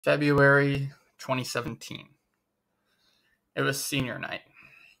February 2017. It was senior night.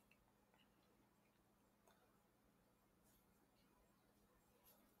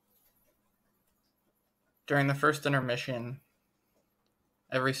 During the first intermission,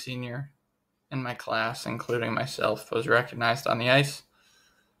 every senior in my class, including myself, was recognized on the ice.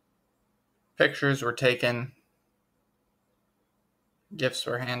 Pictures were taken. Gifts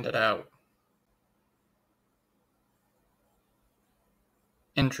were handed out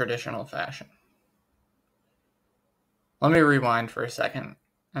in traditional fashion. Let me rewind for a second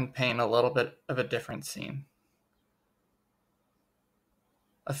and paint a little bit of a different scene.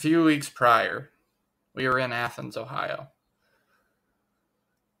 A few weeks prior, we were in Athens, Ohio.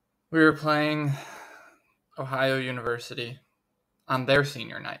 We were playing Ohio University on their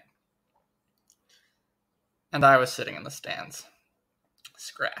senior night. And I was sitting in the stands,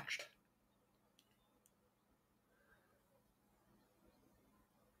 scratched.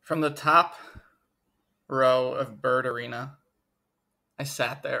 From the top row of Bird Arena, I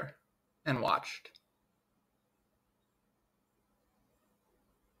sat there and watched.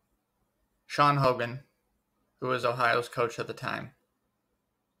 Sean Hogan, who was Ohio's coach at the time,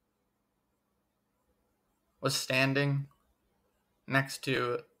 was standing next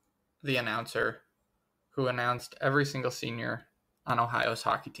to the announcer who announced every single senior on Ohio's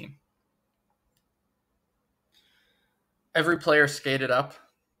hockey team. Every player skated up,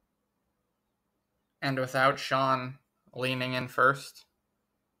 and without Sean leaning in first,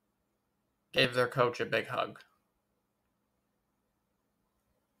 gave their coach a big hug.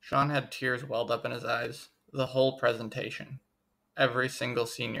 Sean had tears welled up in his eyes the whole presentation, every single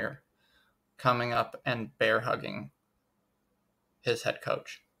senior coming up and bear hugging his head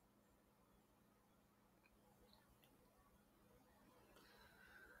coach.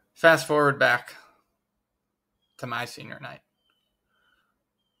 Fast forward back to my senior night.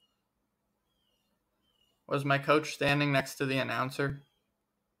 Was my coach standing next to the announcer?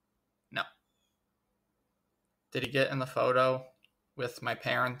 No. Did he get in the photo with my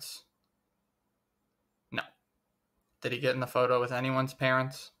parents? No. Did he get in the photo with anyone's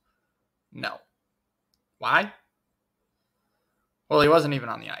parents? No. Why? Well, he wasn't even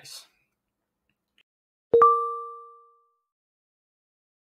on the ice.